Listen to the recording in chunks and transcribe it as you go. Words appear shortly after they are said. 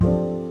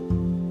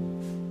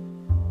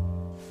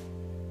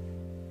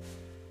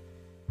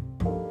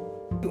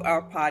to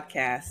our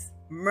podcast,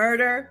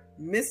 Murder,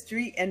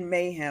 Mystery, and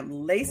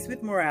Mayhem Laced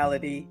with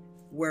Morality,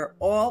 where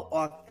all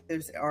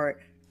authors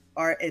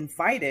are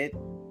invited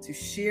to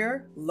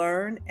share,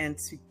 learn, and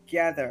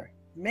together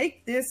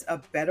make this a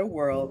better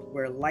world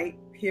where light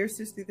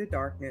pierces through the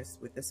darkness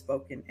with the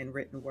spoken and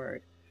written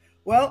word.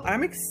 Well,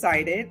 I'm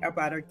excited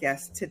about our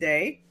guest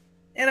today,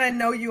 and I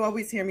know you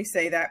always hear me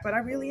say that, but I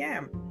really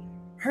am.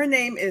 Her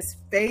name is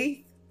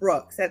Faitth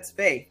Brooks. That's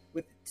Faith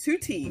with 2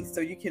 T's,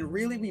 so you can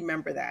really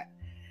remember that.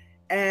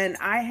 And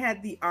I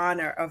had the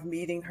honor of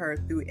meeting her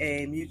through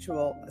a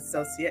mutual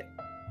associate,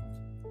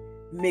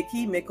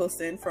 Mickey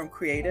Mickelson from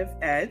Creative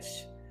Edge.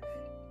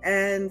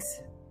 And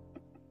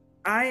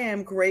I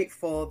am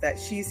grateful that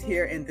she's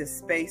here in this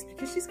space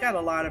because she's got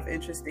a lot of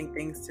interesting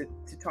things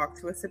to talk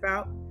to us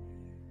about.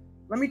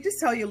 Let me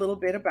just tell you a little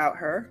bit about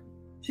her.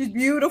 She's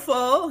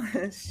beautiful.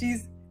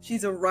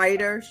 She's a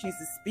writer. She's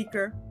a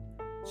speaker.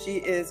 She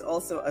is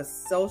also a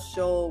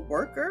social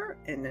worker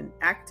and an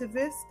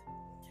activist.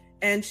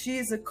 And she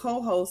is a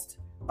co-host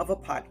of a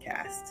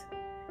podcast.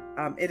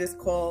 It is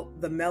called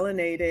the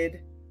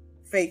Melanated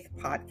Faitth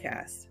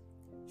podcast.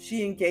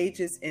 She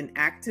engages in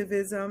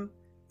activism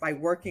by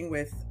working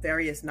with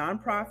various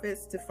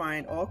nonprofits to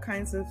find all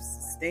kinds of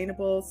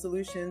sustainable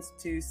solutions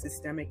to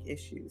systemic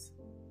issues.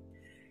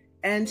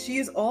 And she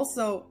is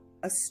also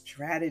a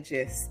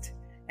strategist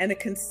and a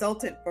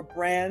consultant for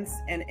brands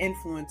and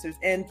influencers.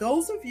 And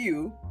those of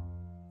you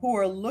who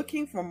are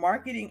looking for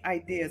marketing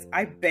ideas,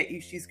 I bet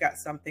you she's got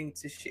something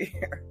to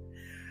share.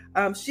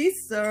 She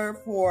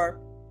served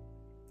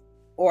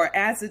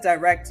as a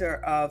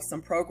director of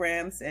some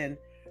programs and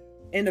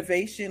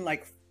innovation,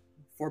 like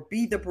for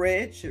Be the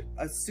Bridge,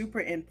 a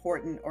super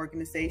important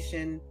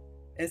organization,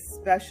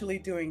 especially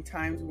during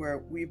times where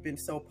we've been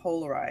so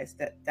polarized.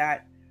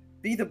 That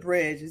Be the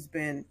Bridge has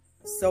been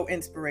so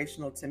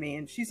inspirational to me.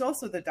 And she's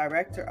also the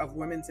director of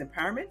Women's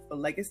Empowerment for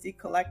Legacy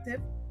Collective.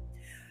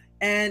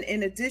 And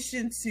in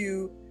addition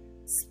to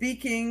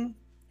speaking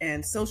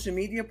and social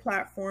media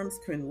platforms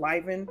to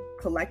enliven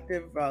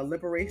collective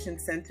liberation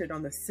centered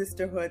on the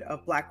sisterhood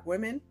of Black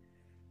women,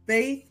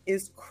 Faitth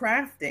is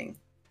crafting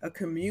a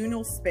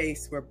communal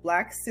space where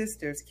Black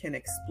sisters can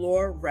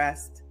explore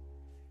rest,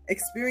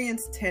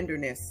 experience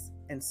tenderness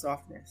and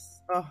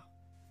softness. Oh,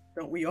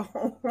 don't we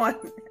all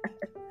want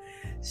that?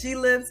 She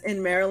lives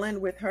in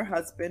Maryland with her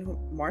husband,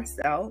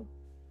 Marcel,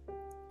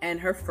 and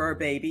her fur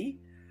baby,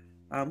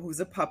 who's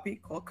a puppy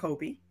called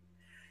Kobe.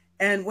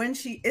 And when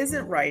she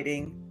isn't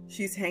writing,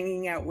 she's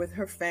hanging out with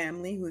her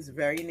family, who's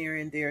very near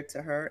and dear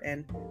to her,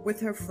 and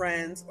with her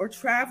friends, or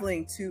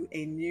traveling to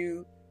a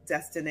new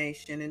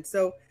destination. And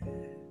so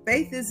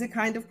Faitth is the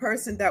kind of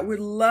person that would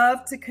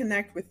love to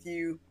connect with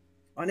you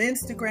on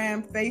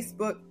Instagram,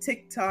 Facebook,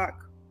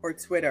 TikTok, or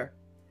Twitter.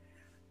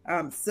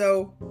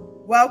 So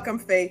welcome,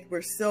 Faitth.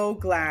 We're so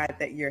glad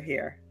that you're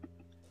here.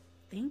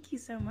 Thank you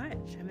so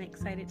much. I'm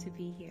excited to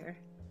be here.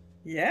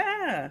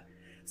 Yeah.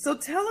 So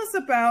tell us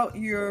about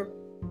your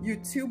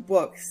 2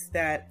 books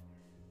that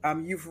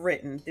you've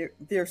written.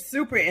 They're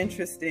super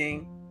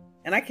interesting,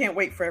 and I can't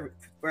wait for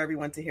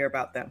everyone to hear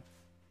about them.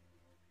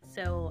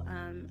 So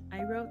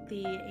I wrote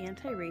the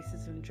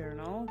Anti-Racism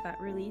Journal that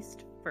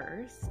released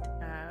first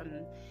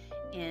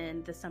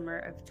in the summer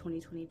of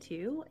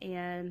 2022,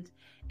 and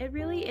it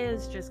really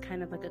is just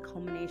kind of like a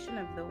culmination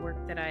of the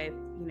work that I've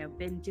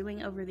been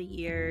doing over the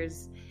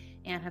years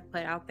and have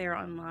put out there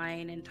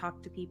online and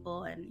talked to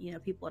people. And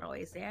people would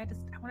always say, I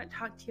want to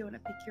talk to you, I want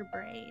to pick your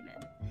brain.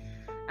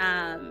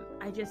 And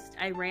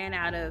I ran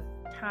out of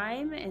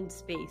time and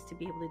space to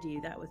be able to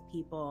do that with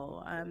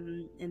people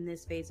in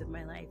this phase of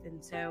my life.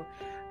 And so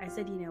I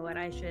said, you know what,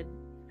 I should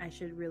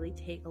really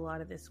take a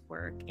lot of this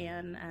work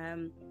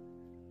and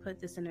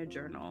put this in a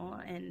journal.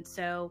 And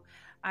so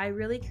I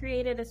really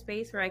created a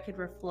space where I could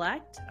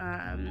reflect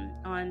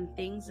on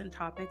things and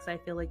topics I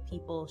feel like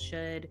people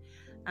should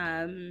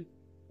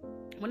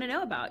want to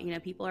know about.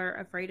 People are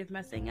afraid of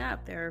messing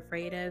up. They're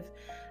afraid of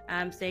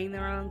saying the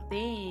wrong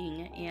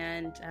thing.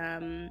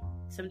 And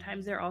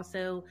sometimes they're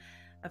also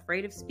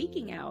afraid of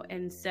speaking out.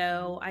 And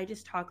so I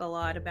just talk a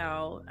lot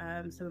about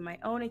some of my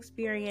own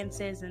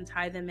experiences and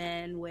tie them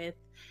in with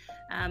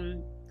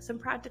some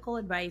practical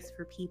advice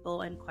for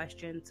people and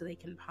questions so they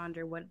can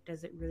ponder, what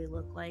does it really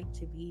look like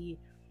to be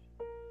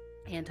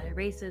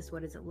anti-racist?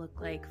 What does it look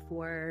like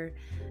for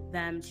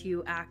them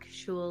to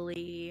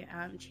actually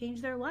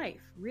change their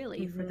life,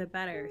 really, for the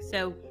better?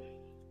 So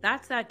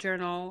that's that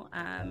journal.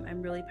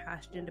 I'm really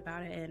passionate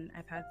about it, and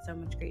I've had so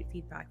much great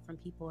feedback from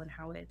people and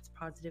how it's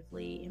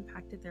positively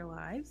impacted their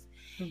lives.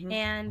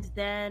 And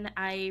then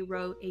I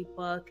wrote a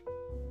book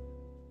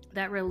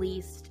that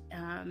released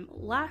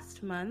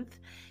last month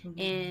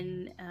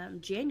in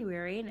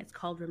January, and it's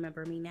called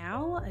Remember Me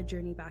Now, A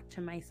Journey Back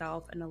to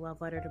Myself and a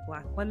Love Letter to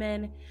Black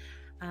Women.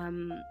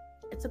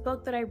 It's a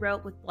book that I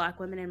wrote with Black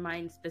women in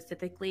mind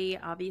specifically.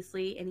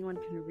 Obviously, anyone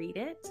can read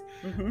it,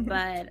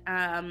 but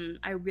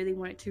I really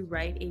wanted to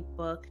write a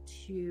book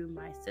to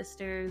my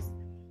sisters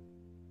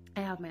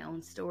I have my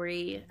own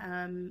story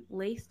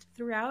laced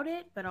throughout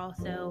it, but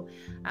also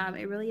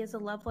it really is a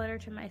love letter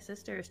to my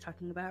sisters,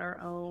 talking about our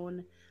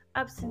own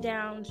ups and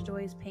downs,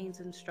 joys, pains,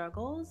 and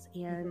struggles,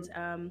 and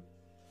Mm-hmm.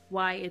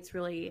 why it's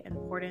really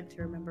important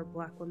to remember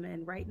Black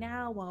women right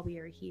now while we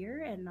are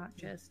here and not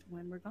just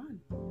when we're gone.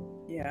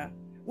 Yeah.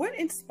 What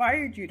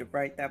inspired you to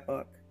write that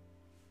book?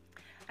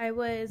 I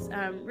was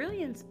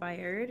really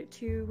inspired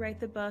to write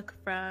the book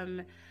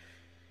from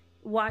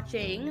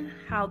watching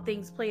how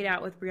things played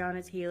out with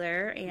Breonna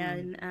Taylor,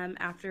 Mm. and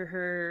after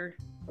her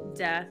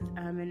death,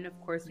 and of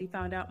course we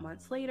found out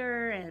months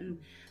later, and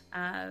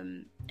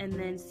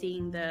then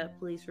seeing the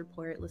police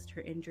report list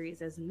her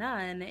injuries as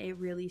none, it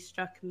really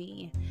struck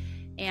me,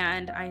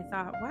 and I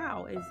thought,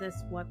 wow, is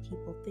this what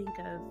people think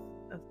of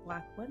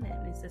Black women?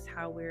 Is this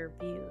how we're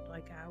viewed?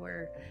 Like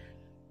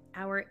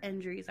our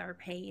injuries, our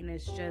pain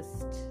is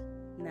just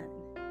none.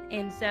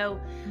 And so,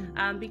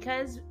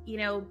 because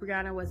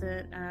Brianna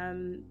wasn't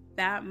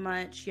that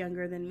much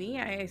younger than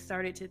me, I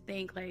started to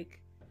think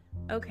like,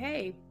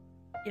 okay,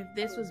 if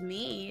this was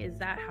me, is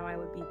that how I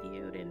would be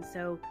viewed? And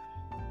so,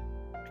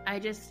 I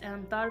just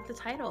thought of the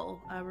title,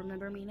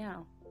 "Remember Me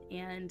Now,"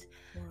 and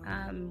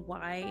Wow.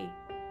 why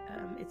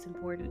it's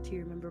important to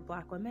remember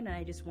Black women. And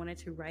I just wanted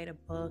to write a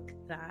book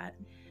that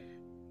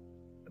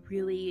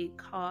really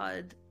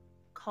called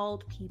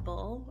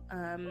people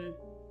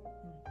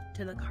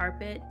to the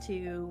carpet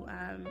to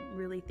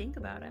really think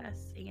about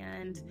us,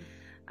 and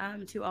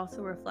to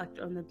also reflect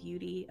on the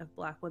beauty of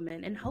Black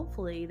women, and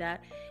hopefully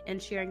that in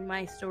sharing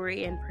my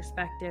story and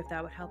perspective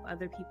that would help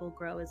other people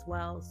grow as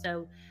well.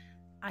 So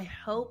I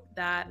hope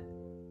that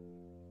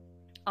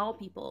all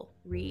people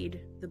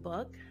read the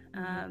book,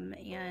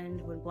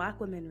 and when Black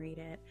women read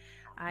it,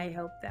 I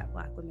hope that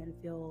Black women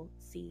feel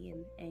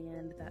seen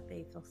and that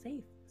they feel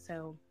safe.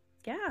 So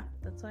yeah,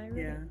 that's why I wrote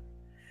Yeah. it.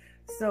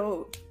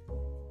 So,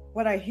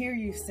 what I hear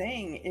you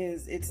saying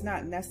is it's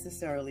not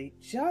necessarily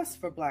just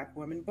for Black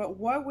women, but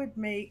what would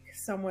make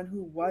someone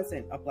who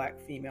wasn't a Black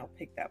female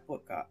pick that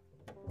book up,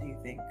 do you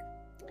think?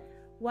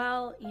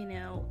 Well,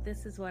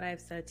 this is what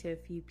I've said to a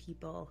few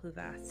people who've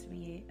asked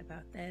me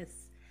about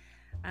this.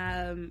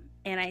 And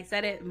I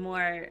said it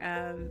more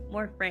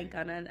frank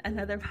on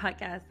another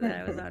podcast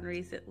that I was on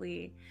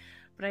recently.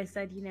 But I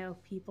said,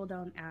 people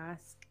don't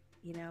ask,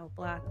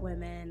 Black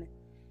women,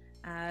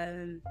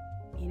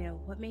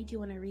 what made you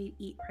want to read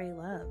Eat, Pray,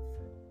 Love?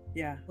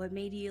 Yeah. What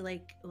made you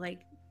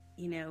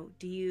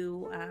do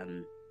you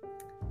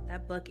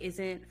that book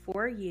isn't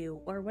for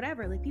you or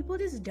whatever? Like, people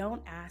just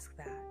don't ask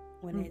that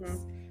when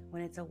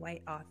it's a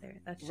white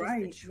author. That's just the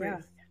Right. Yeah.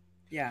 truth.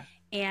 Yeah.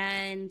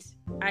 And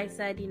I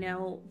said,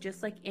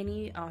 just like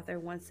any author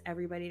wants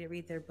everybody to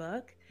read their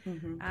book,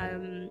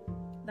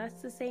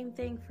 that's the same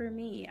thing for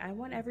me. I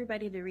want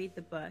everybody to read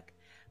the book,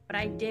 but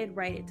I did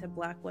write it to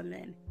Black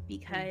women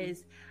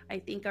because I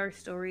think our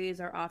stories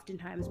are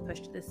oftentimes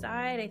pushed to the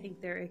side. I think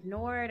they're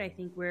ignored. I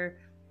think we're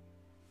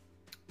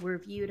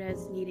viewed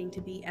as needing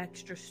to be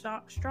extra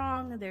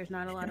strong. There's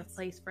not a lot of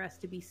place for us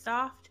to be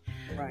soft.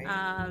 Right.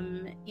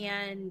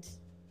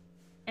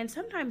 And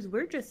sometimes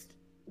we're just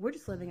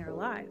living our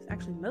lives.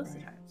 Actually, most of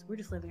the times we're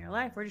just living our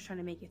life. We're just trying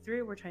to make it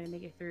through. We're trying to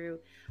make it through,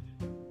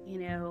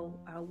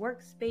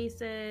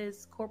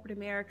 workspaces, corporate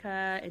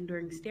America,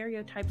 enduring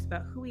stereotypes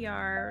about who we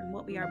are and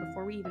what we are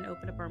before we even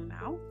open up our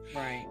mouth.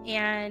 Right.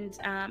 And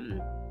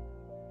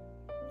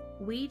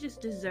we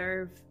just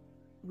deserve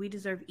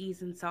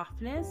ease and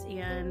softness,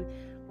 and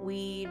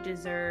we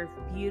deserve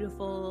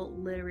beautiful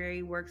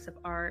literary works of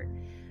art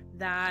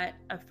that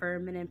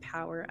affirm and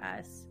empower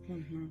us.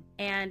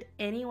 And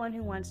anyone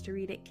who wants to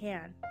read it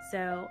can.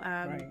 So,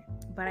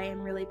 but I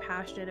am really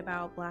passionate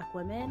about Black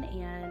women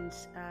and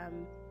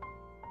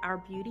our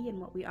beauty and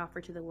what we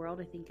offer to the world.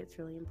 I think it's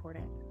really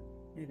important.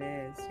 It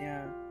is,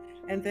 yeah.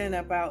 And then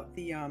about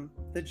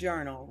the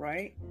journal,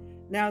 right?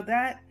 Now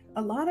that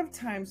a lot of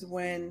times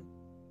when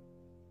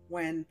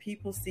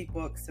people see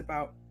books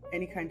about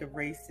any kind of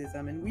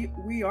racism, and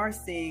we are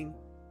seeing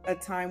a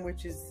time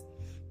which is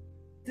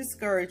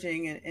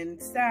discouraging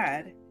and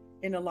sad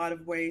in a lot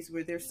of ways,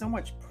 where there's so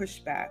much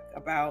pushback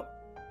about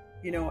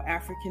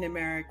African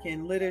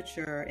American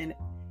literature, and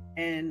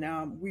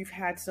we've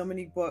had so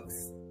many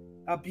books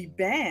be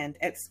banned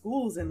at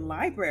schools and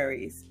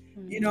libraries.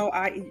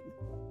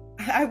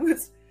 I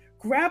was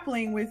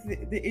grappling with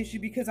the issue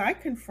because I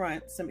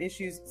confront some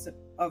issues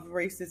of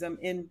racism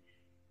in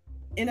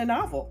a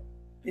novel.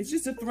 It's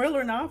just a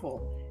thriller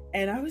novel,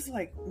 and I was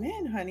like,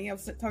 man, honey, I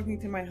was talking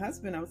to my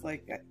husband, I was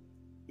like,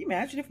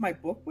 imagine if my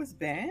book was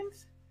banned.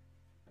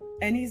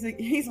 And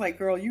he's like,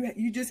 girl,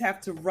 you just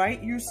have to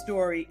write your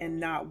story and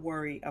not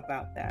worry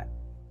about that.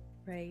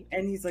 Right.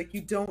 And he's like,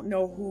 you don't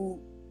know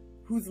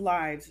whose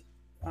lives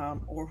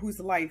or whose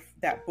life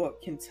that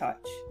book can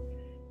touch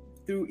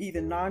through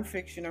either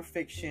nonfiction or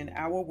fiction.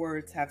 Our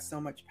words have so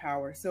much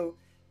power. So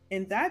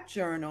in that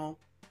journal,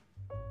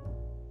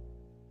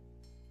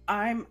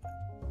 I'm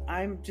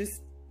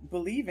just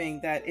believing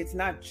that it's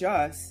not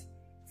just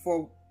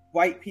for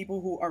white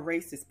people who are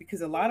racist,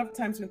 because a lot of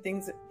times when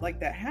things like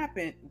that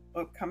happen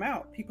or come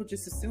out, people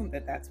just assume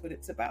that that's what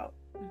it's about.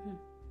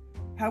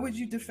 How would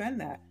you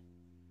defend that?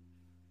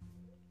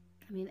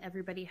 I mean,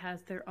 everybody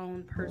has their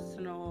own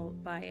personal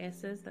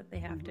biases that they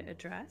have to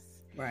address.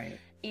 Right.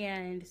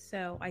 And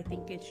so I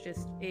think it's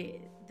just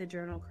the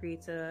journal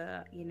creates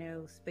a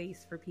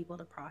space for people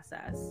to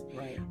process.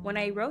 Right. When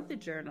I wrote the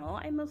journal,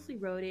 I mostly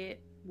wrote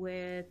it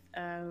with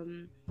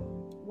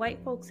white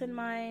folks in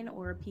mind,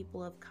 or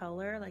people of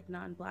color, like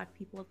non-Black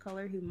people of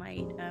color, who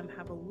might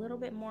have a little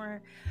bit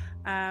more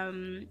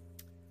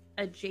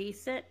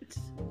adjacent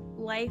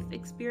life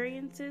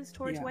experiences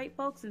towards white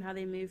folks and how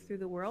they move through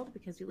the world,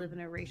 because we live in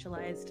a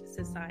racialized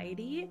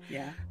society.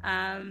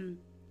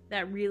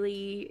 That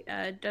really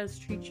does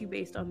treat you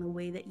based on the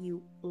way that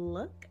you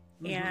look,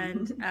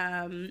 and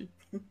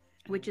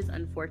which is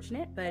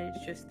unfortunate, but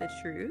it's just the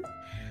truth.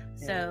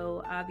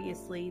 So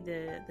obviously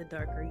the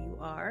darker you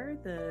are,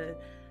 the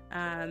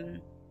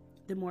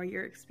more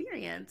your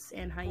experience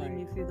and how you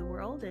move through the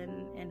world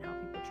and how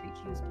people treat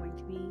you is going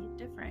to be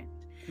different.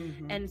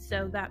 And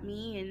so that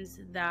means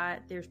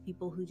that there's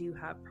people who do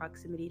have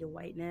proximity to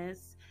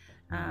whiteness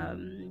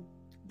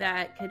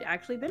that could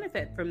actually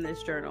benefit from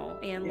this journal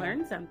and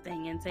learn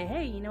something and say,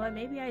 hey, you know what,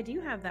 maybe I do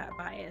have that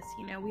bias.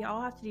 We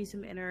all have to do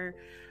some inner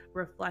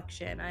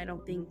reflection. I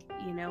don't think,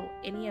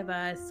 any of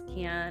us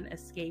can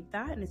escape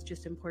that, and it's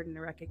just important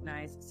to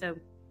recognize. So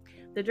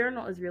the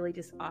journal is really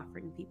just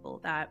offering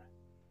people that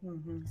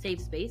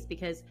safe space,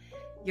 because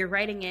you're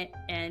writing it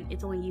and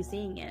it's only you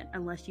seeing it,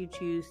 unless you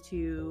choose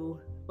to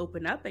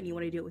open up and you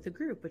want to do it with a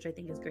group, which I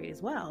think is great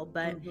as well.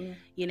 But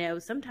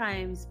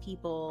sometimes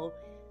people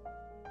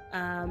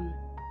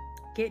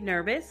get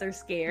nervous or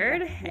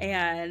scared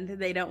and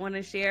they don't want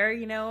to share,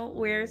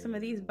 where some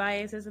of these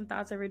biases and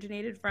thoughts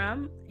originated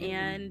from,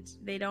 and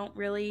they don't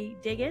really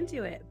dig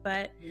into it.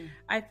 But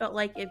I felt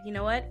like if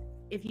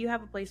you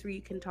have a place where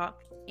you can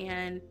talk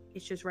and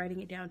it's just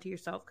writing it down to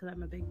yourself, because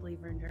I'm a big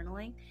believer in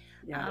journaling,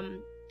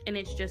 and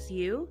it's just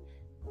you,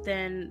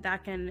 then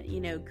that can,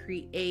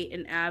 create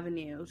an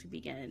avenue to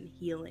begin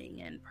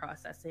healing and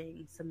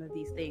processing some of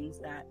these things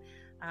that,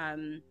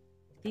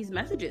 these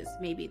messages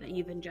maybe that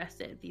you've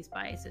ingested, these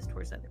biases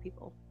towards other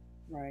people.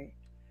 Right.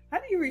 How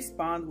do you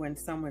respond when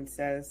someone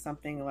says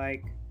something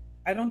like,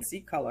 I don't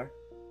see color?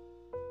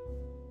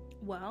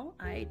 Well,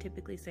 I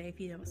typically say, if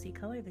you don't see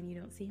color, then you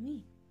don't see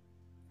me.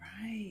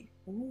 Right.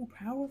 Ooh,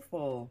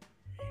 powerful.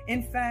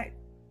 In fact,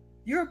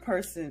 you're a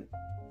person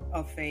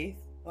of faith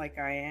like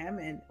I am,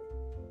 and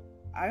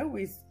I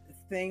always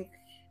think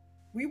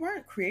we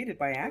weren't created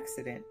by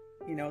accident.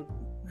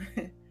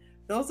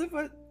 Those of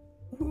us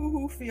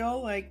who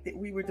feel like that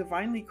we were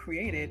divinely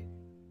created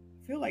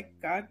feel like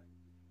God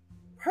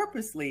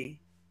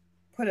purposely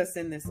put us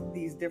in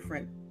these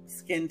different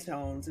skin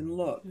tones and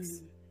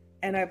looks.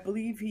 And I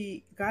believe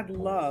God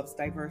loves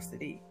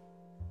diversity.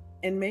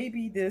 And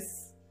maybe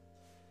this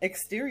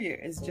exterior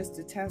is just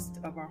a test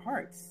of our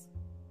hearts,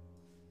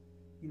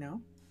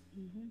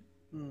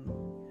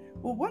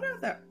 Well, what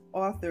other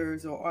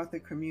authors or author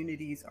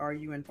communities are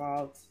you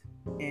involved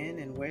in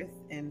and with,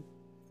 and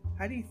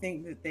how do you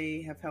think that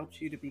they have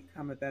helped you to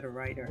become a better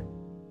writer?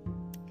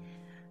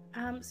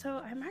 So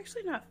I'm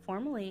actually not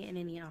formally in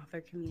any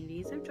author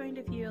communities. I've joined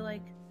a few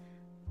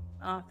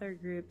author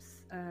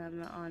groups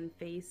on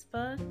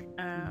Facebook,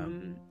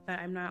 but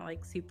I'm not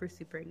super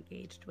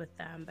engaged with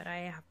them. But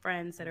I have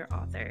friends that are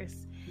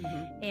authors,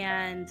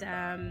 and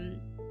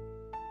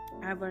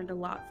I've learned a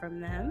lot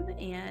from them,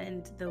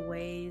 and the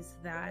ways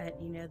that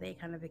they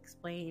kind of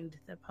explained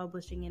the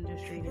publishing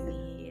industry to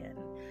me and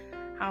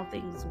how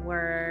things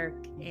work,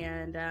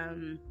 and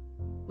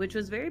which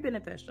was very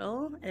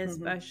beneficial,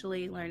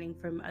 especially learning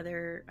from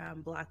other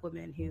Black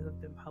women who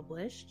have been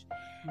published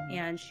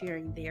and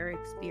sharing their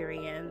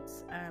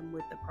experience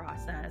with the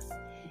process.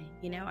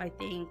 I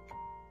think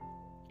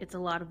it's a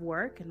lot of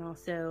work, and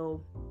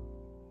also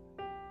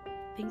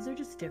things are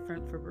just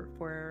different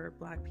for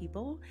Black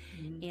people.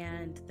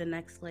 And the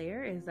next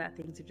layer is that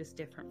things are just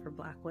different for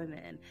Black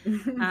women.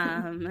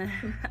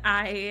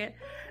 I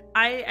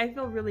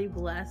feel really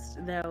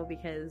blessed though,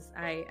 because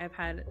I've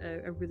had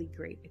a really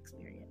great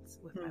experience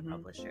with my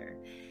publisher,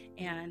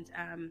 and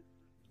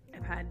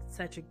I've had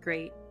such a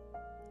great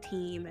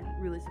team and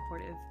really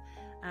supportive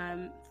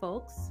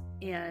folks,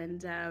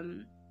 and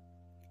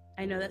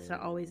I know that's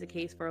not always the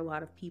case for a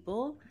lot of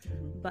people,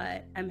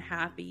 but I'm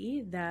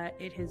happy that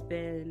it has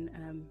been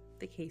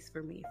the case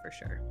for me, for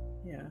sure.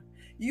 Yeah,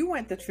 you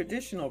went the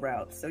traditional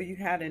route, so you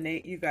got an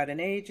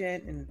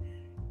agent,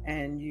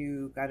 and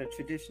you got a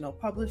traditional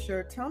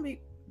publisher.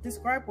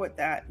 Describe what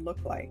that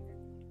looked like.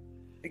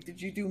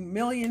 Did you do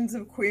millions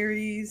of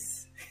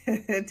queries?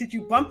 Did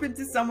you bump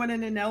into someone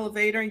in an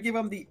elevator and give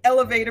them the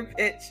elevator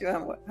pitch?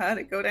 How did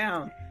it go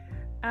down?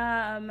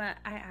 I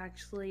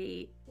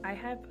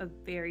have a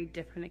very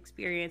different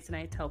experience, and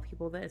I tell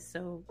people this.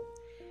 So,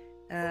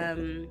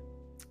 I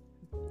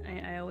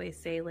always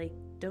say,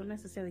 don't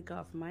necessarily go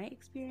off my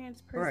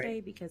experience per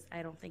se, because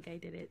I don't think I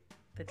did it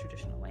the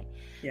traditional way.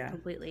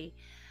 Completely.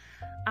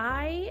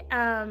 I,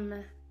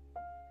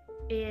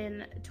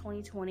 in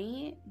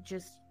 2020,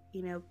 just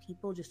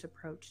people just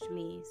approached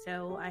me.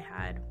 So I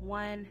had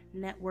one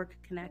network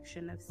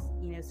connection of,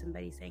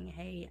 somebody saying,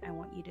 hey, I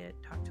want you to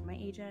talk to my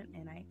agent.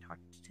 And I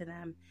talked to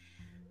them.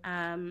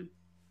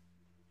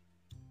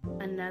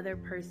 Another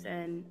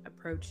person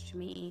approached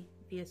me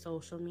via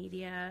social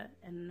media,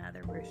 and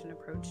another person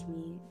approached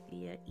me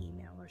via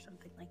email or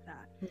something like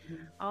that. Mm-hmm.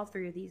 All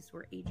three of these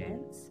were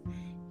agents,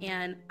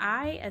 and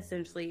I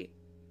essentially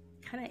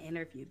kind of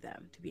interviewed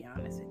them, to be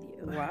honest with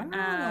you.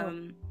 Wow.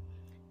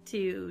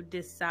 To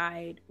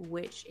decide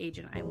which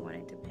agent I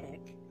wanted to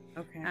pick.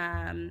 Okay.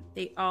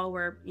 They all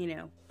were,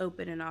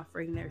 open and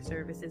offering their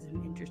services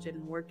and interested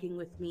in working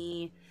with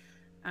me.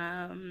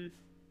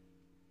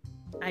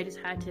 I just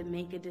had to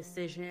make a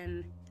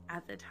decision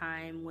at the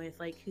time with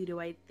who do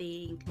I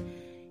think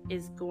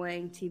is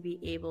going to be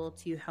able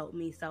to help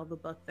me sell the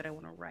book that I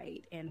want to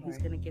write, and who's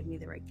going to give me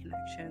the right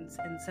connections.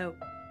 And so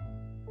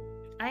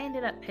I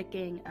ended up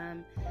picking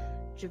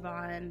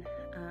Javon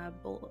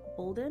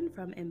Bolden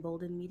from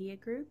Embolden Media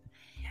Group.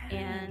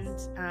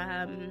 Yes.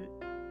 And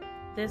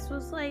this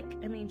was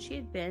she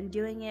had been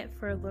doing it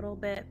for a little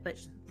bit, but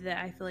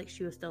I feel like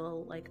she was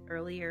still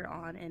earlier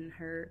on in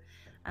her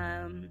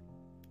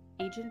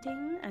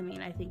agenting.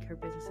 I think her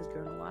business has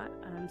grown a lot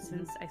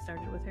since I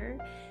started with her.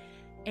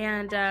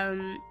 And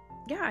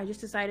I just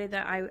decided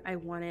that I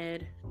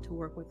wanted to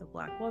work with a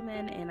Black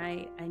woman, and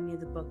I knew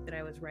the book that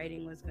I was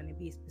writing was going to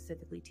be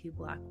specifically to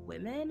Black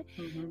women.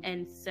 Mm-hmm.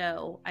 And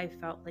so I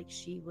felt like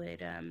she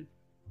would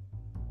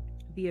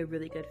be a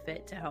really good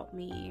fit to help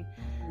me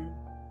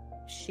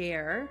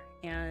share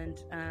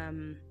and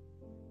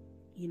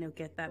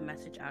get that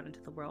message out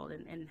into the world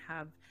and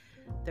have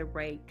the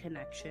right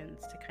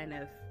connections to kind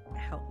of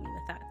help me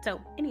with that. So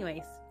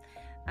anyways,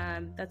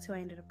 that's who I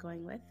ended up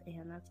going with,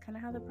 and that's kind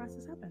of how the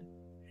process happened.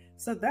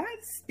 So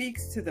that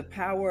speaks to the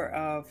power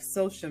of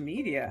social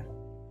media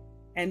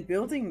and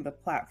building the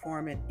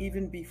platform, and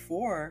even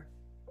before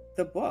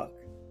the book.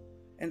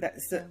 And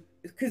that's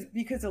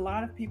because a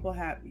lot of people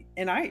have,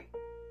 and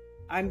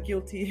I'm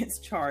guilty as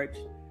charged,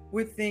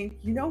 would think,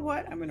 you know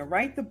what, I'm going to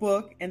write the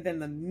book and then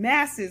the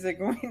masses are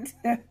going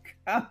to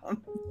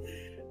come.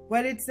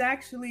 But it's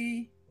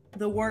actually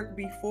the work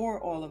before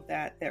all of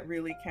that that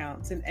really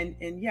counts.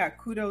 And yeah,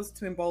 kudos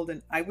to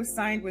Embolden. I was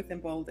signed with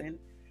Embolden.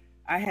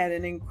 I had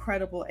an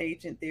incredible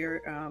agent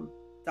there,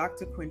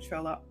 Dr.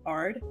 Quintrella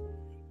Ard.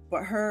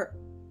 But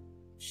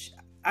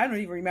I don't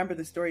even remember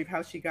the story of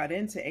how she got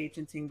into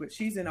agenting, but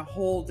she's in a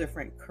whole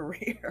different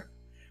career.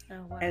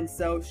 Oh, wow. And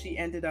so she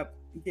ended up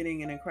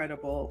getting an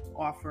incredible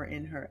offer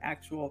in her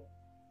actual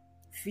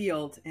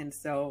field. And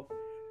so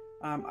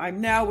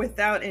I'm now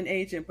without an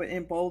agent, but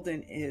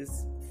Embolden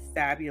is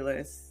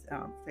fabulous.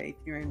 Faith,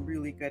 you're in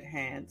really good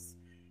hands.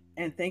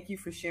 And thank you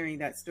for sharing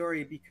that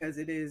story, because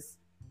it is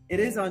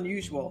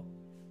unusual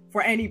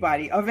for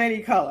anybody of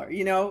any color,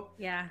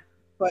 Yeah.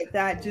 But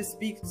that just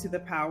speaks to the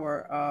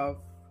power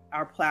of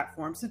our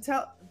platform. So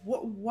tell,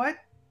 what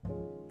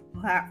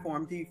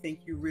platform do you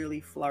think you really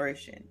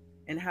flourish in,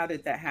 and how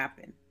did that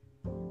happen?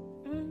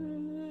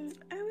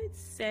 I would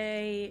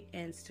say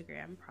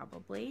Instagram,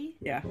 probably.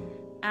 Yeah.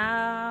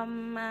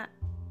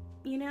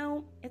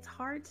 It's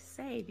hard to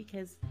say,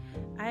 because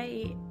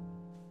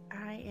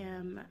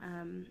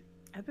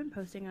I've been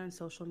posting on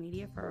social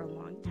media for a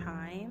long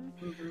time.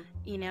 Mm-hmm.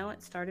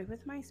 It started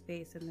with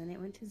MySpace, and then it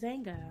went to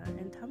Zanga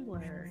and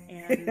Tumblr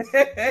and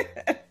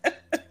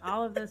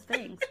all of those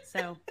things.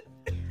 So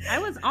I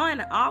was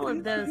on all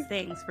of those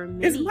things for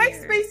many years. Is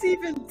MySpace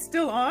even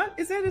still on?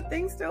 Is that a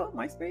thing still,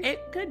 MySpace?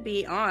 It could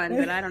be on,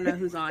 but I don't know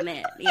who's on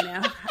it,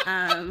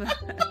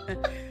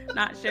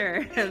 Not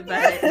sure,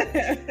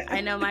 but I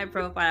know my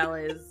profile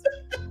is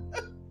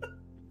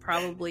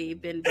probably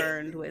been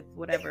burned with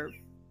whatever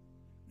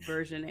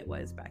version it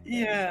was back then.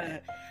 Yeah.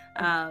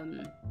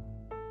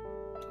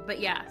 But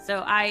yeah,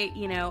 so I've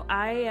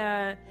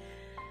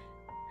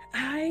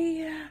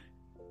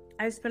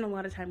spent a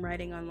lot of time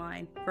writing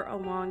online for a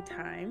long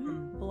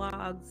time,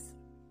 blogs,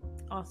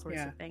 all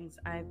sorts of things.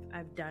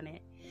 I've done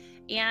it,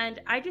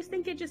 and I just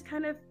think it just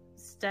kind of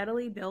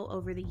steadily built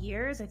over the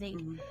years. I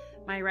think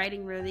my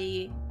writing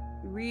really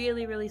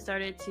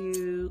started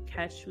to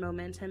catch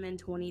momentum in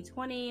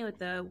 2020 with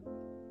the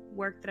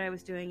work that I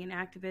was doing in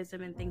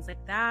activism and things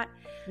like that.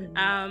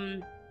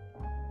 To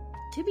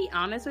be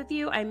honest with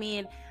you, I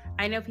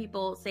know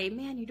people say,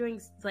 man, you're doing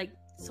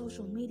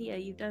social media,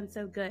 you've done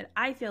so good.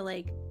 I feel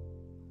like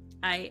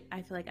I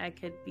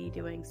could be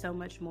doing so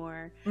much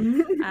more.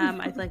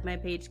 I feel like my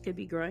page could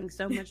be growing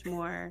so much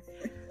more.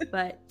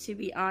 But to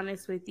be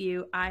honest with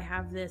you, I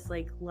have this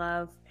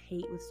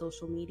love-hate with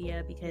social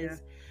media,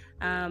 because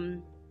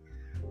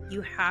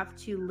you have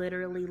to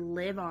literally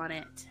live on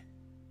it.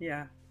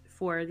 Yeah.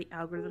 For the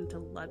algorithm to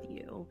love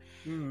you.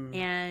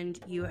 And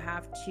you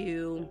have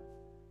to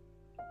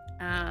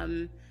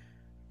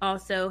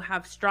also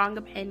have strong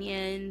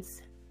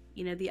opinions.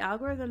 The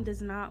algorithm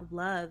does not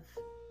love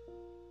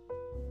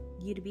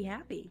you to be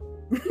happy.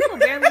 People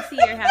barely see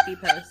your happy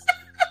post.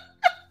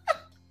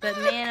 But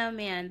man, oh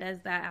man, does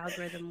that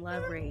algorithm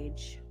love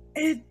rage.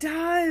 It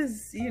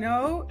does,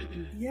 Yeah,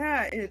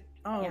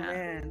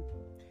 man.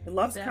 It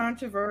loves So,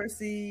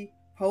 controversy,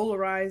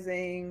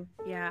 polarizing.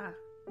 yeah.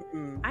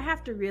 Mm-mm. I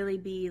have to really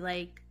be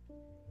like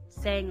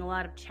saying a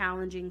lot of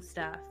challenging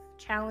stuff,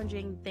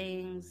 challenging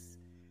things,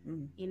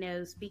 Mm. you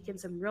know, speaking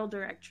some real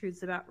direct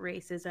truths about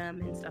racism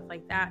and stuff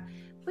like that,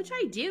 which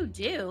I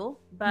do,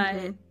 but,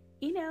 Mm-hmm.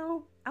 you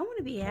know, I want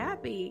to be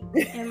happy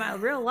in my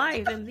real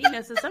life. And, you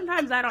know, so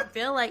sometimes I don't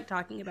feel like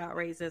talking about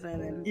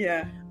racism and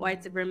Yeah.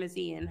 white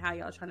supremacy and how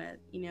y'all trying to,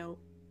 you know,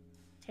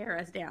 tear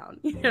us down.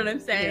 You know what I'm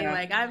saying? Yeah.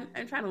 Like, I'm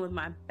trying to live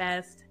my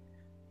best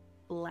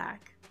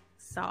black,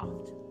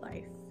 soft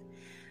life.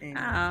 Amen.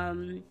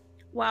 Um,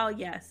 while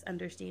yes,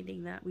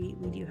 understanding that we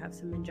do have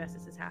some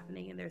injustices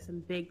happening and there's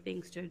some big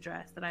things to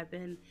address that I've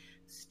been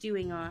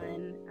stewing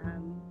on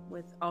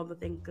with all the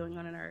things going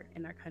on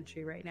in our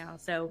country right now.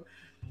 So,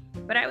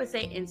 but I would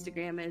say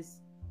Instagram is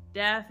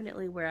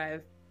definitely where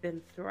I've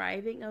been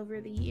thriving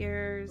over the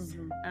years.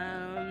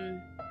 Mm-hmm.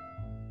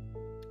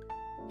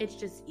 It's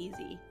just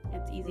easy.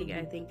 It's easy, Mm-hmm.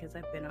 I think, because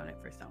I've been on it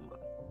for so long.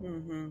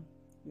 Mm-hmm.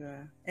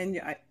 Yeah. And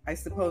I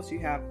suppose you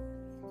have,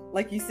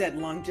 like you said,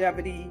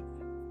 longevity,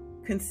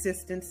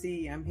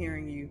 consistency. I'm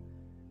hearing you,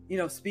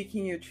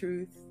 speaking your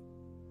truth.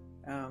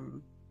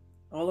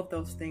 All of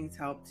those things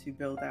help to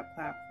build that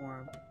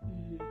platform.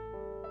 Mm-hmm.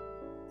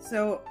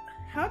 So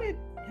how do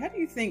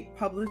you think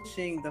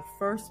publishing the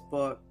first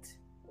book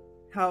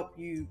help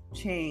you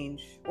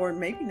change, or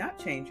maybe not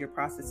change, your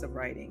process of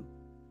writing?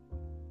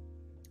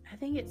 I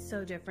think it's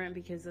so different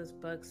because those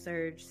books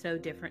are so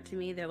different to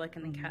me. They're like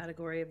in the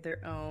category of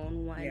their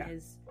own. One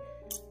is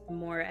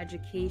more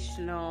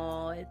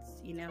educational.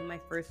 It's, you know, my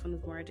first one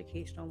was more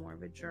educational, more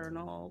of a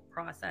journal,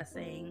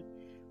 processing,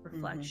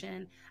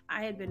 reflection.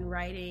 I had been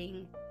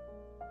writing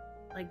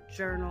like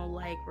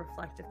journal-like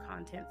reflective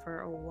content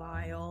for a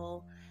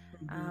while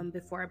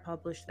before I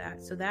published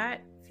that. So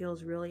that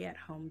feels really at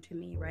home to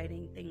me,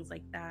 writing things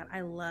like that.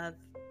 I love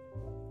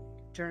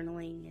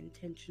journaling,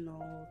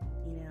 intentional,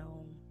 you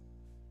know,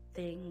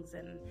 things,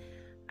 and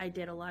I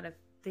did a lot of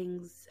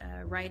things,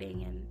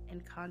 writing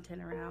and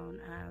content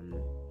around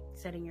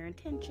setting your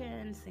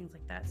intentions, things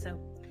like that. So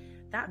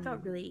that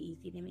felt really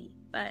easy to me.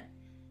 But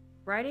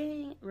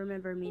writing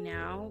Remember Me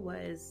Now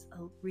was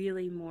a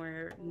really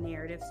more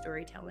narrative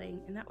storytelling,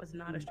 and that was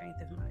not a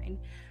strength of mine.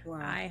 Wow.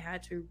 I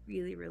had to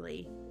really,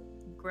 really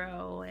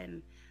grow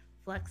and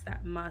flex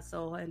that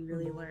muscle and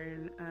really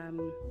learn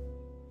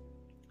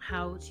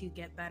how to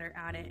get better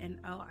at it. And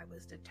I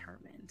was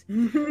determined.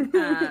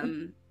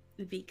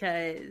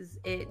 Because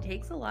it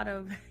takes a lot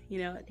of,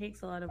 it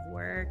takes a lot of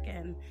work,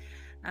 and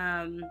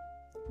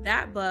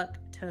that book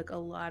took a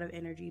lot of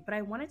energy, but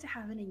I wanted to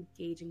have an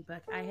engaging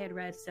book. I had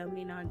read so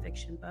many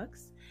nonfiction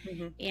books,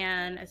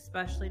 and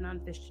especially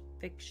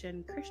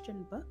nonfiction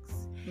Christian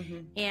books,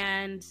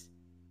 and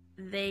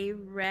they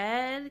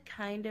read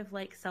kind of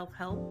like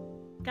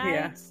self-help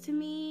guides to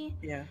me,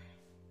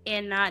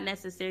 and not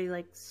necessarily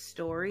like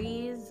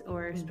stories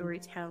or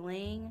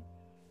storytelling.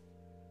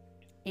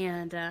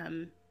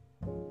 And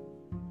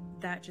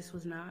that just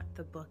was not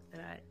the book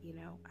that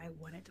I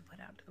wanted to put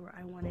out to the world.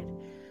 I wanted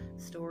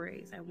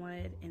stories. I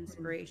wanted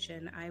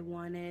inspiration. I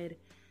wanted,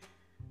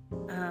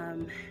 I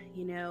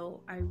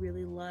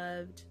really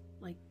loved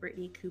like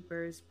Brittany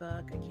Cooper's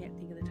book. I can't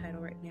think of the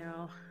title right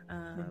now.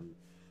 And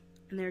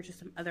there are just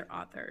some other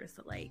authors,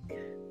 like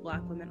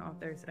Black women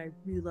authors, that I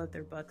really love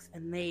their books,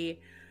 and they,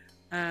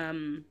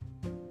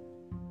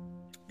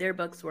 their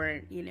books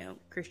weren't,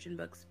 Christian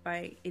books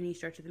by any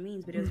stretch of the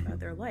means, but it was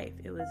about their life.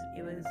 It was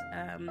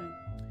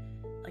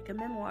like a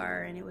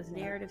memoir, and it was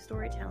narrative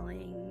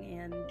storytelling,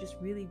 and just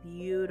really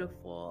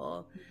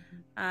beautiful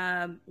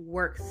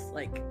works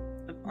like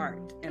of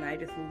art, and I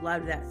just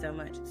loved that so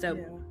much.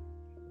 So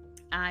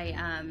I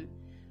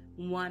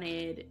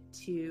wanted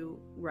to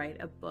write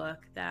a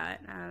book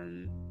that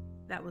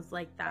that was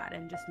like that,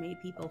 and just made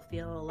people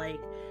feel like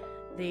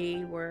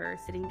they were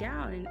sitting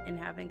down and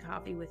having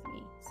coffee with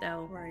me.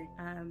 So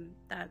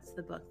that's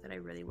the book that I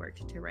really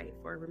worked to write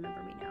for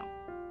Remember Me Now.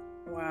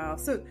 Wow.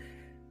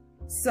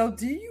 So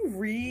do you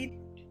read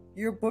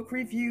your book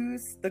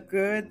reviews, the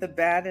good, the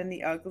bad, and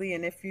the ugly?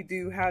 And if you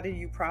do, how do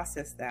you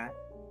process that?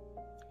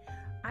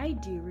 I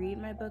do read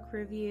my book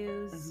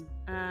reviews.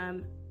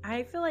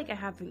 I feel like I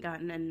haven't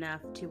gotten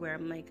enough to where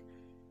I'm like,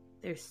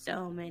 there's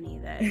so many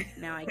that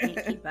now I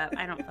can't keep up.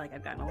 I don't feel like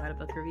I've gotten a lot of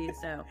book reviews,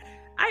 so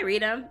I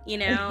read them,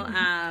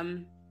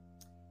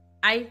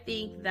 I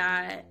think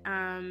that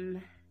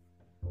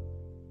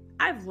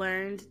I've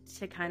learned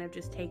to kind of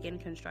just take in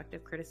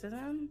constructive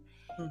criticism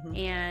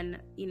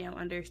and,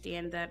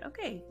 understand that,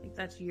 okay, like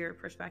that's your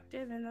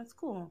perspective and that's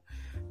cool.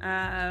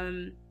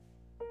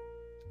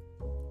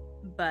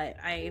 But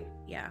I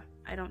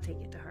don't take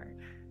it to heart.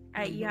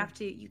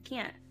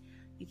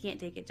 You can't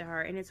take it to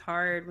heart. And it's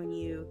hard when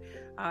you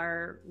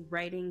are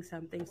writing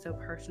something so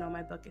personal.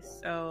 My book is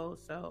so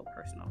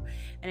personal,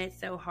 and it's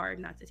so hard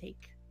not to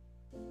take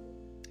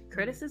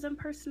criticism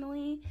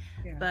personally.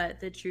 But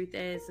the truth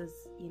is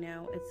it's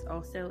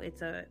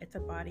a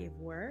body of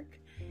work.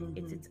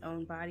 It's its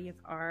own body of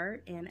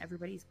art, and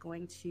everybody's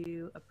going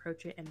to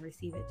approach it and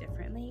receive it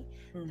differently.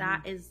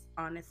 That is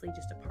honestly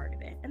just a part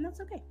of it, and that's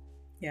okay.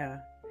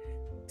 Yeah.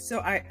 So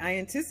I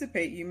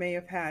anticipate you may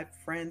have had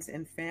friends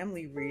and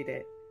family read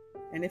it.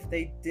 And if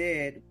they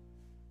did,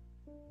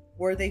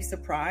 were they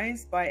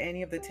surprised by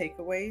any of the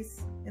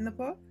takeaways in the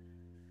book?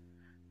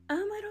 I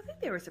don't think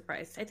they were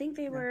surprised. I think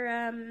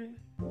Yeah.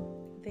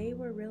 they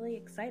were really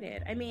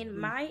excited. I mean, Mm.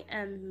 my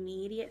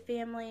immediate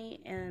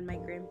family and my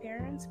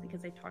grandparents,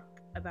 because I talk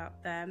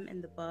about them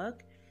in the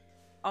book,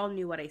 all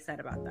knew what I said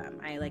about them.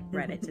 I like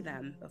read it to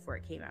them before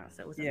it came out,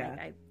 so it wasn't Yeah. like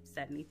I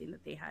said anything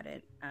that they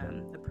hadn't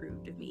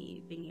approved of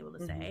me being able to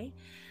Mm-hmm. say.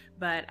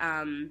 But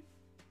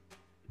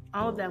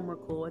all of them were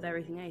cool with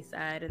everything I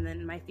said, and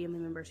then my family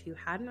members who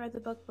hadn't read the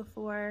book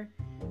before,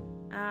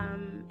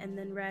 and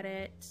then read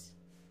it,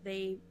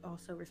 they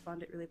also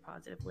responded really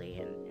positively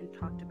and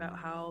talked about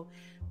how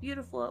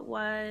beautiful it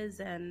was,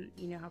 and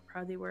how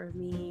proud they were of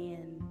me,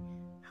 and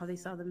how they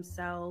saw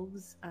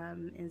themselves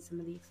in some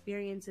of the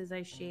experiences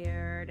I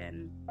shared.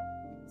 And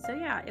so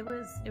yeah, it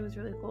was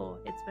really cool.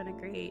 It's been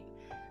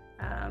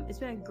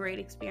a great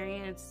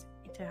experience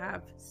to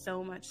have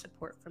so much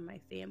support from my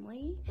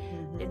family.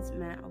 Mm-hmm. It's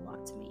meant a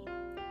lot to me.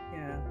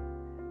 Yeah.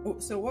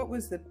 So what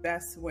was the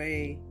best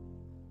way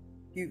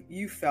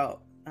you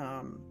felt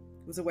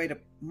was a way to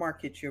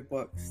market your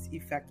books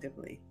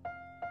effectively,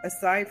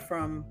 aside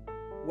from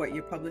what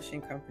your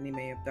publishing company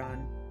may have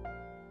done?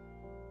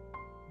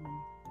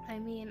 I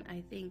mean,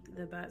 I think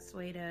the best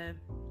way to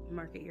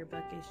market your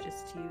book is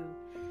just to,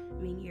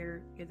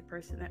 you're the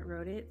person that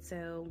wrote it,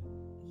 so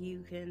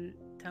you can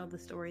tell the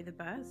story the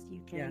best.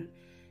 You can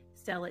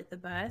sell it the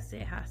best.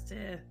 It has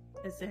to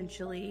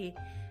essentially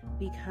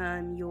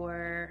become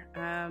your,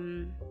 I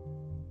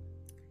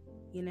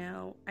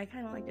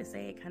kind of like to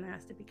say it kind of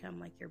has to become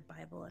like your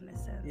Bible in a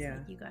sense. Yeah.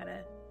 Like you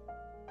gotta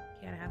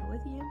have it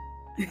with you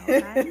at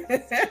all times.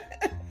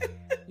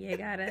 You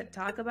gotta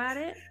talk about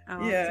it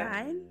all the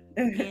time.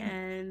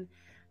 And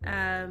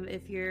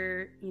if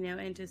you're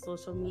into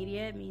social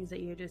media, it means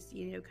that you're just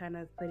kind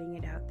of putting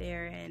it out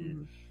there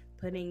and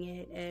putting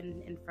it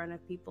in front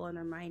of people and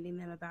reminding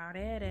them about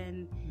it,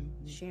 and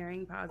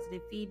sharing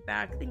positive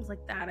feedback, things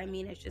like that. I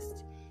mean, it's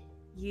just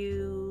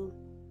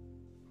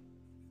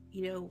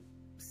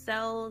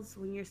sales.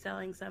 When you're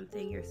selling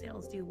something, your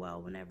sales do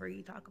well whenever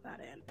you talk about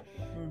it.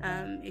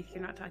 If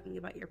you're not talking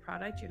about your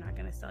product, you're not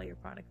going to sell your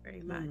product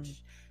very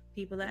much.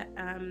 People that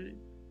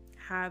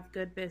have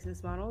good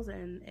business models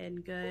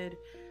and good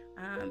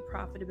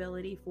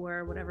profitability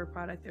for whatever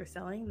product they're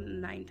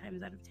selling, 9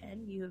 times out of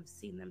 10 you have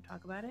seen them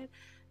talk about it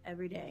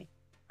every day,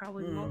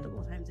 probably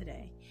multiple times a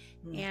day.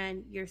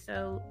 And you're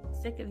so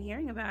sick of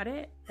hearing about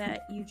it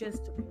that you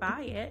just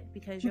buy it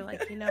because you're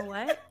like, you know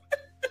what,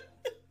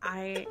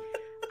 I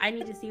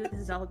need to see what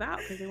this is all about,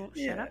 because they won't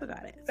shut up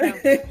about it. So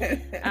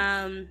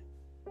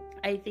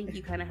I think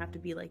you kind of have to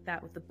be like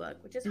that with the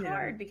book, which is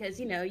hard because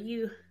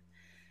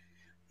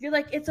you're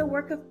like, it's a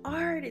work of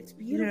art, it's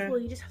beautiful,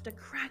 you just have to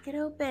crack it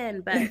open.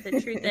 But the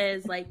truth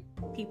is, like,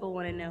 people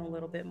want to know a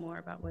little bit more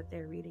about what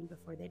they're reading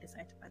before they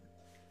decide to buy the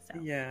book.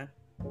 So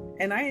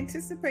and I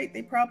anticipate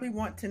they probably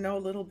want to know a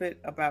little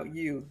bit about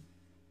you,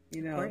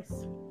 Of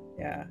course.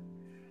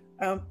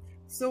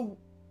 So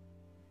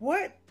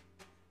what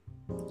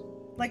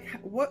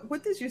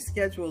does your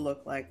schedule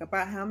look like?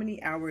 About how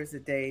many hours a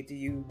day do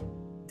you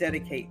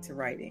dedicate to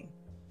writing?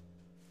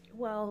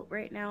 Well,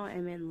 right now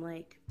I'm in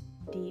like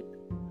deep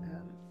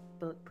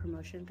book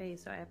promotion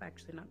phase, so I've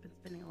actually not been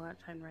spending a lot of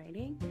time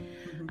writing.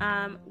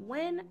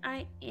 When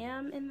I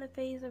am in the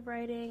phase of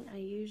writing, I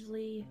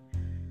usually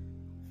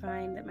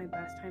find that my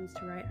best times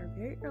to write are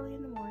very early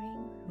in the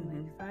morning,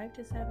 like 5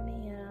 to 7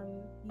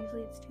 a.m.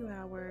 Usually it's 2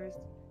 hours.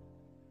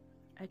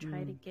 I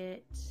try to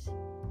get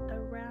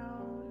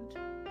around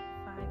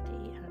 500 to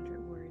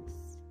 800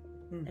 words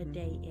a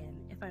day in,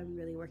 if I'm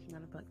really working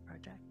on a book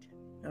project.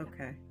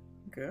 Okay,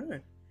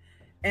 good.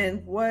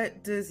 And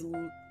what does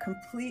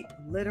complete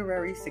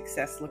literary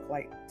success look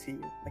like to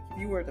you? Like, if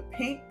you were to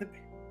paint the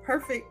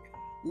perfect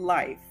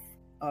life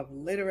of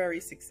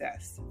literary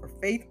success for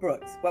Faitth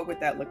Brooks, what would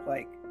that look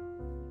like?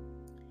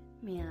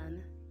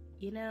 Man,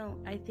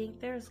 I think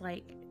there's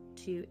like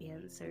 2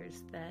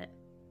 answers that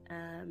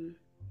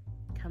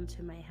come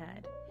to my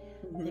head.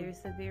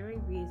 There's a very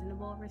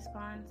reasonable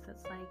response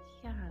that's like,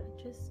 yeah,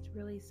 just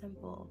really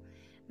simple.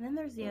 And then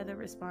there's the other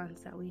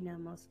response that we know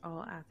most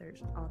all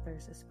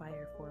authors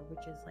aspire for,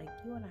 which is like,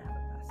 you want to have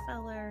a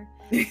bestseller,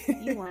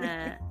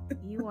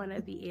 you want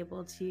to be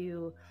able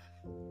to,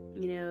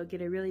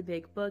 get a really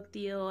big book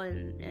deal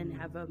and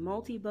have a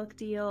multi-book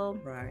deal,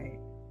 right?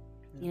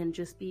 And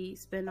just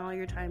spend all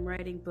your time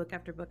writing book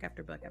after book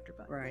after book after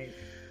book, right?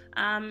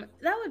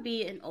 That would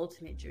be an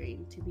ultimate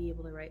dream, to be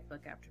able to write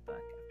book after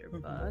book after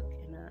book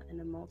in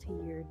a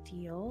multi-year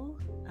deal,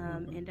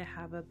 and to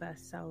have a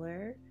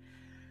bestseller.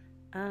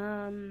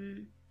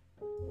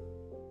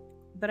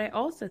 But I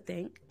also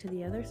think, to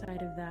the other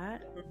side of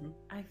that,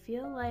 I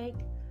feel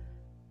like,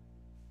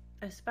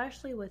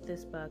 especially with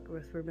this book,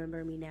 with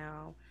Remember Me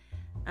Now,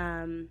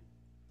 I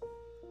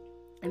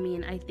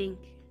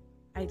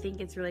think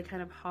it's really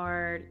kind of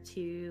hard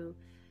to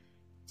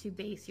to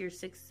base your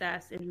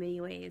success in many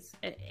ways,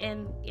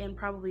 and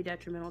probably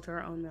detrimental to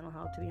our own mental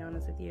health, to be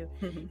honest with you,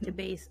 to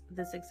base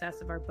the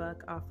success of our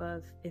book off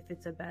of if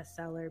it's a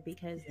bestseller,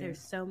 because there's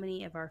so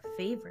many of our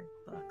favorite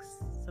books,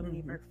 so many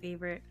of our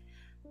favorite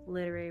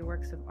literary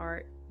works of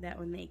art that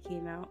when they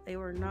came out, they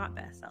were not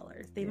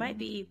bestsellers. They might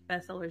be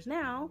bestsellers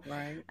now,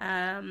 right?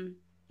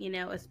 You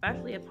know,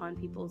 especially upon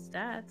people's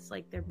deaths,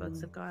 like their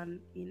books have gone,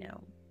 you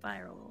know,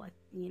 viral, like,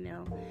 you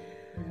know.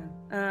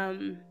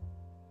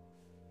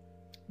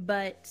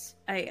 But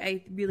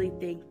I really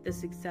think the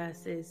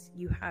success is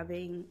you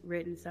having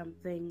written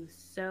something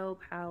so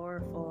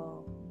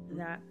powerful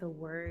that the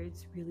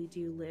words really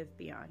do live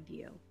beyond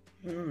you.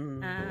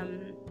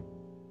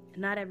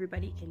 Not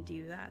everybody can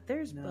do that.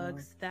 There's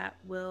books that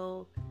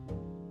will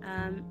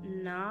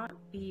not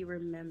be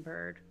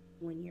remembered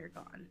when you're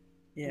gone.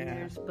 And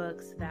there's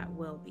books that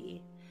will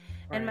be.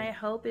 And my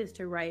hope is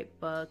to write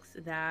books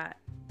that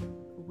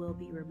will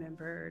be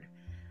remembered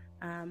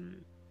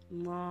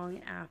long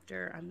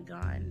after I'm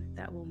gone,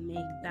 that will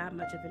make that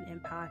much of an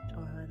impact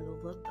on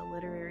the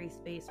literary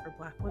space for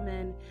Black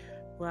women,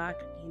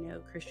 Black, you know,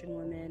 Christian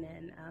women,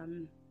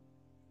 and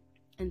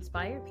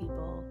inspire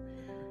people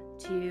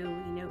to,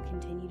 you know,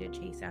 continue to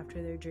chase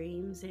after their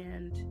dreams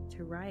and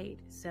to write.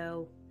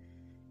 So,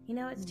 you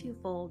know, it's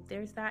twofold.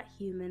 There's that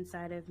human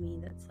side of me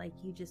that's like,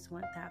 you just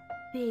want that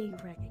big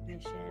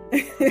recognition.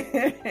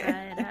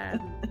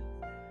 But,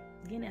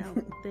 you know,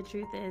 the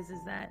truth is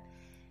that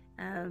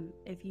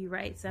if you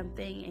write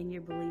something and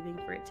you're believing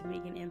for it to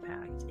make an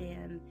impact,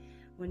 and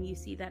when you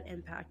see that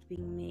impact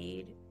being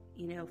made,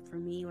 you know, for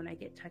me, when I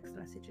get text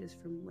messages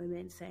from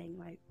women saying,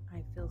 like,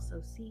 I feel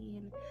so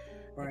seen.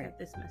 I got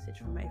this message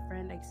from my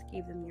friend, I just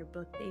gave them your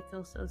book, they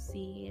feel so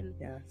seen.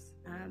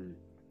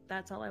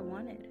 That's all I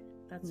wanted.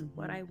 That's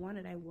what I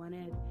wanted. I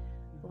wanted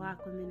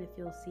Black women to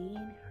feel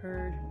seen,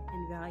 heard,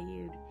 and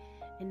valued.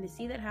 And to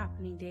see that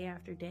happening day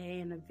after day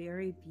in a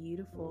very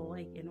beautiful,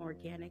 like, an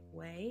organic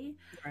way,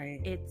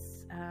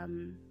 it's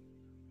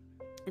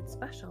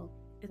special.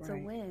 It's a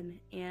win.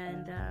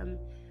 And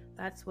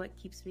that's what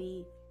keeps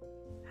me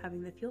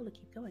having the fuel to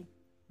keep going.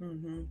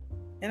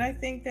 And I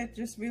think that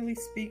just really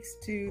speaks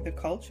to the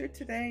culture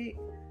today.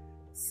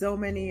 So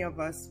many of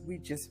us, we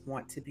just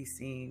want to be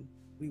seen.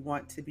 We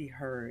want to be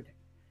heard.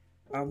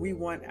 We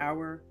want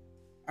our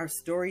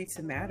story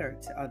to matter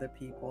to other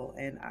people.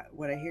 And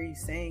what I hear you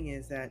saying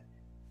is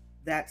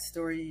that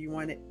story, you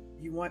want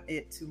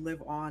it to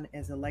live on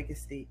as a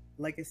legacy,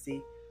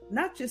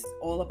 not just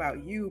all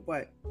about you,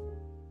 but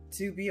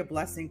to be a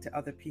blessing to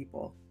other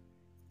people.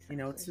 You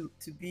know,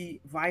 to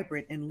be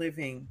vibrant and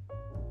living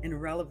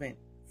and relevant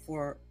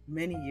for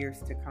many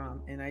years to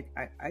come. And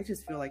I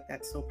just feel like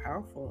that's so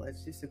powerful.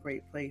 It's just a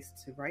great place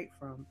to write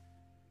from.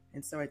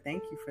 And so I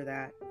thank you for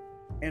that.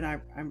 And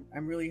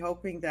I'm really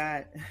hoping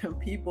that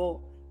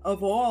people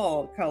of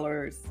all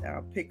colors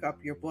pick up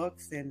your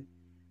books and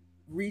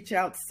reach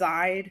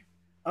outside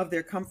of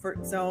their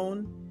comfort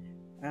zone.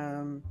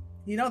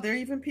 You know, there are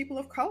even people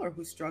of color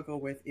who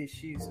struggle with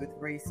issues with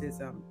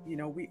racism. You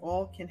know, we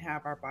all can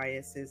have our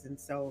biases, and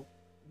so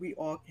we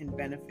all can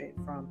benefit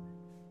from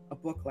a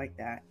book like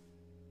that.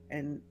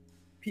 And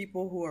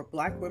people who are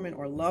Black women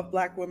or love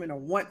Black women or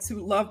want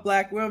to love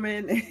Black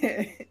women,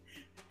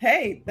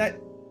 hey, that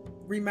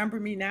Remember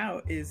Me Now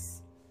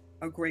is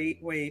a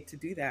great way to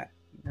do that.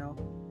 You know,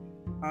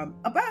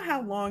 about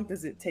how long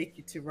does it take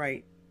you to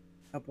write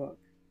a book?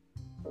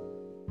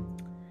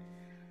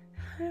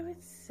 I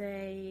would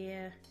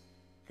say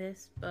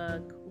this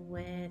book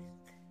with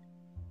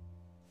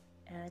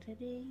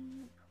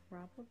editing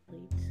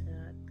probably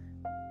took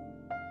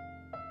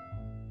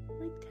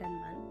like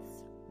 10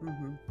 months.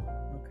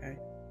 Okay.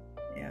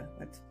 Yeah,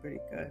 that's pretty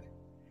good.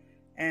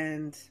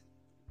 And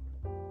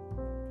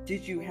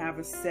did you have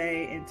a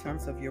say in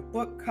terms of your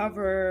book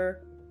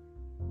cover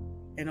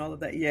and all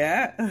of that?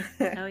 Yeah.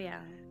 Oh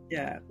yeah.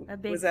 Yeah. A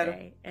big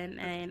say. And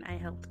I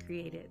helped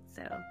create it.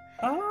 So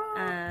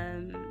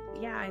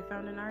yeah, I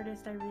found an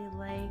artist I really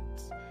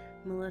liked,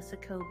 Melissa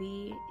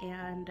Kobe,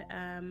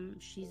 and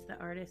she's the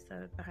artist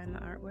behind the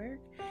artwork.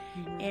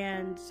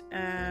 And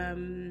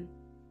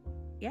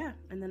yeah,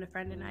 and then a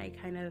friend and I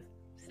kind of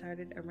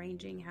started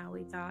arranging how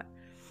we thought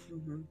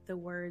the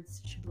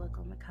words should look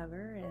on the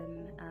cover,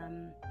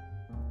 and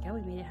yeah,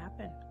 we made it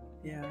happen.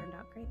 Yeah, it turned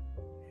out great.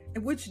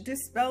 Which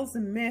dispels a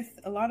myth.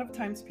 A lot of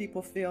times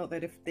people feel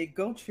that if they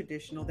go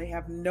traditional, they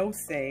have no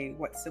say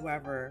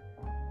whatsoever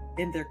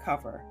in their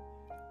cover.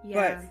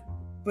 Yeah.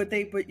 But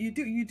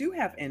you do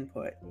have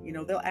input. You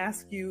know, they'll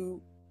ask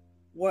you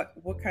what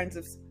kinds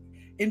of,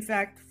 in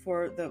fact,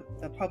 for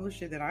the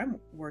publisher that I'm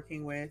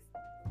working with,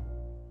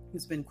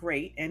 who's been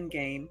great,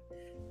 Endgame,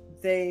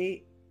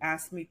 they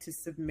asked me to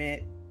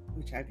submit,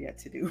 which I've yet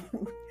to do,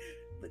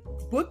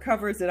 book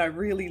covers that I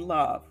really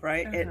love,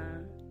 right?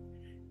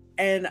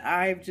 And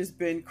I've just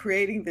been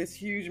creating this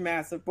huge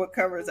mass of book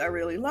covers I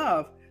really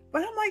love.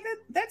 But I'm like,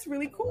 that's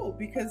really cool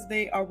because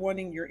they are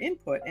wanting your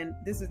input. And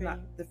this is not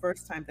the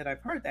first time that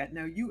I've heard that.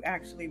 Now, you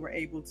actually were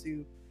able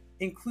to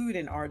include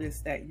an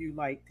artist that you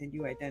liked and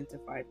you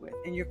identified with.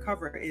 And your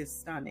cover is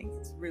stunning.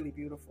 It's really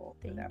beautiful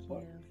for that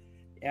book.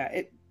 Yeah,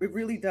 it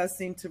really does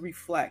seem to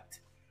reflect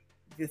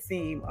the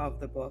theme of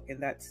the book,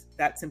 and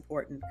that's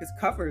important because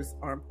covers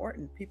are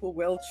important. People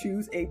will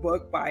choose a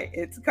book by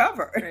its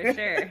cover. For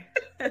sure.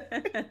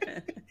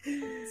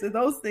 So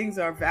those things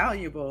are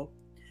valuable.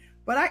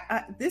 But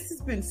this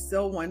has been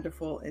so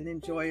wonderful and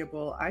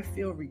enjoyable. I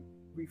feel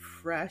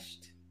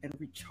refreshed and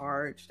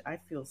recharged. I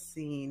feel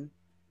seen,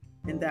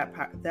 and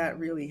that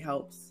really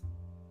helps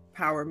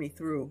power me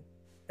through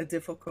a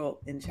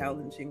difficult and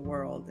challenging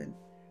world. And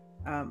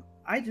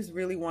I just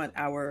really want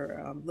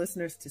our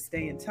listeners to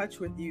stay in touch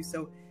with you.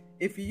 So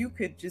if you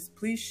could just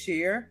please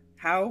share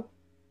how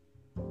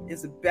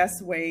is the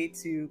best way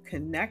to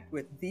connect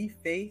with The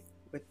Faitth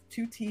with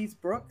 2 T's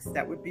Brooks,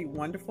 that would be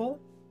wonderful.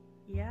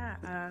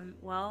 Yeah.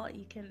 Well,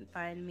 you can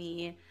find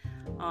me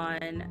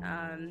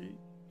on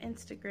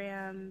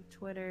Instagram,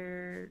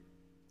 Twitter,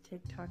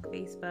 TikTok,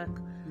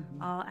 Facebook,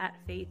 all at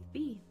Faitth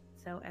B.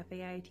 So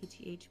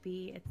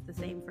FAITTHB. It's the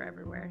same for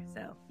everywhere.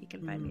 So you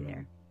can find me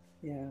there.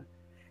 Yeah.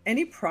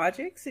 Any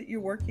projects that you're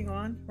working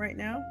on right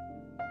now?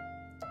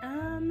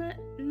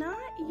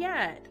 Not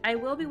yet. I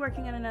will be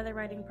working on another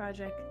writing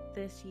project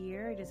this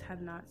year. I just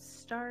have not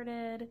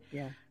started.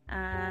 Yeah.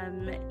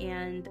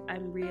 And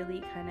I'm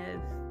really kind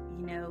of,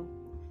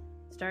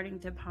 starting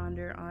to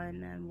ponder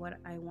on what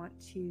I want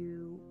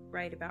to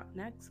write about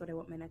next, what I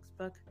want my next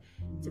book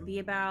to be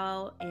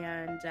about.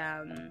 And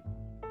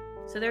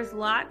so there's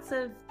lots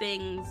of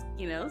things,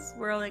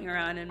 swirling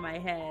around in my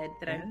head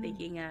that I'm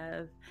thinking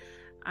of.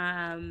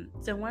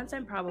 So once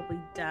I'm probably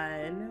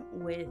done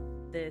with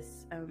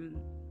this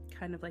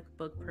kind of like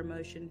book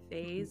promotion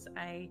phase,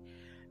 I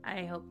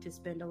hope to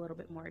spend a little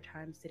bit more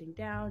time sitting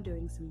down,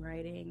 doing some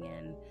writing,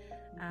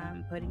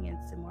 and putting in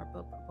some more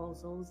book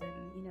proposals,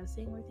 and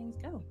seeing where things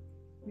go.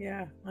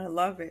 Yeah, I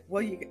love it.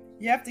 Well, you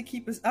have to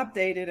keep us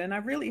updated, and I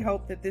really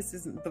hope that this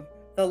isn't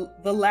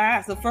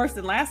the first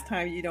and last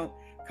time you don't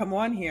come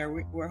on here.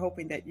 We're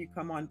hoping that you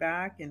come on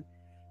back and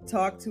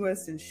talk to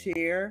us and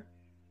share,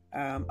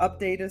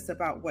 update us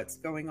about what's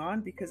going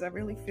on, because I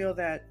really feel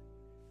that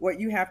what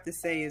you have to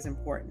say is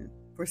important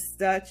for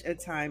such a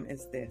time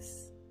as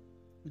this.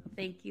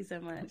 Thank you so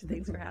much.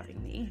 Thanks for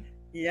having me.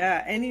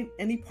 Yeah.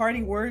 Any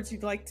parting words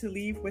you'd like to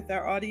leave with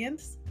our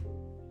audience?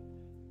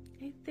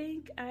 I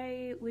think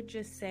I would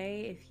just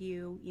say, if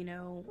you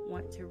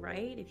want to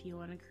write, if you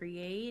want to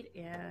create,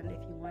 and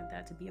if you want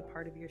that to be a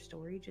part of your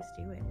story, just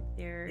do it.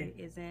 There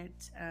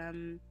isn't,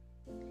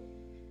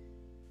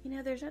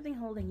 there's nothing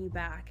holding you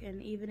back.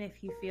 And even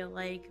if you feel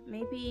like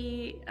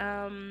maybe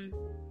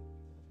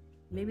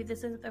this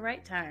isn't the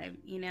right time,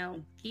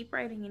 keep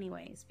writing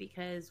anyways,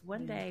 because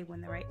one day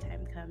when the right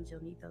time comes,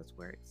 you'll need those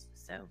words.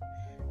 So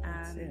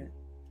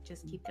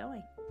just keep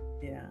going.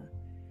 Yeah.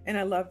 And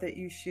I love that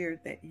you shared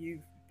that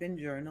you've been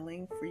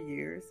journaling for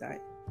years.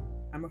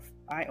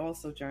 I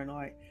also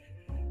journal.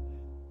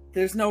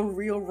 There's no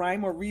real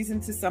rhyme or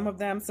reason to some of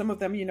them. Some of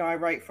them, I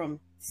write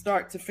from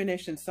start to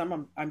finish, and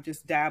some I'm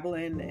just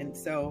dabbling. And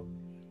so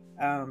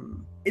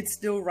it's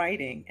still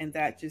writing, and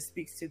that just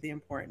speaks to the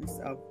importance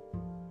of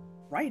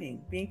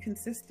writing, being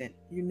consistent.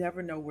 You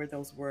never know where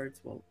those words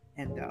will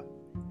end up.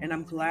 And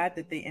I'm glad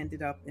that they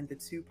ended up in the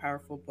 2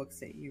 powerful books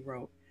that you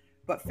wrote.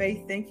 But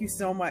Faitth, thank you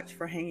so much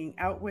for hanging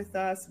out with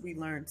us. We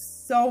learned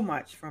so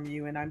much from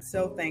you, and I'm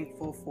so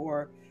thankful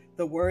for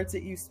the words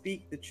that you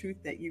speak, the truth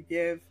that you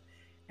give,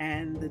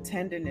 and the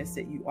tenderness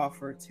that you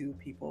offer to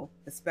people,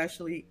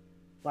 especially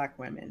Black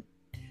women.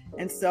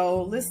 And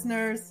so,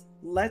 listeners,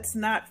 let's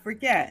not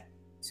forget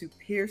to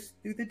pierce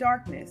through the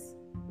darkness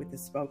with the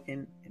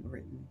spoken and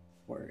written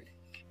word.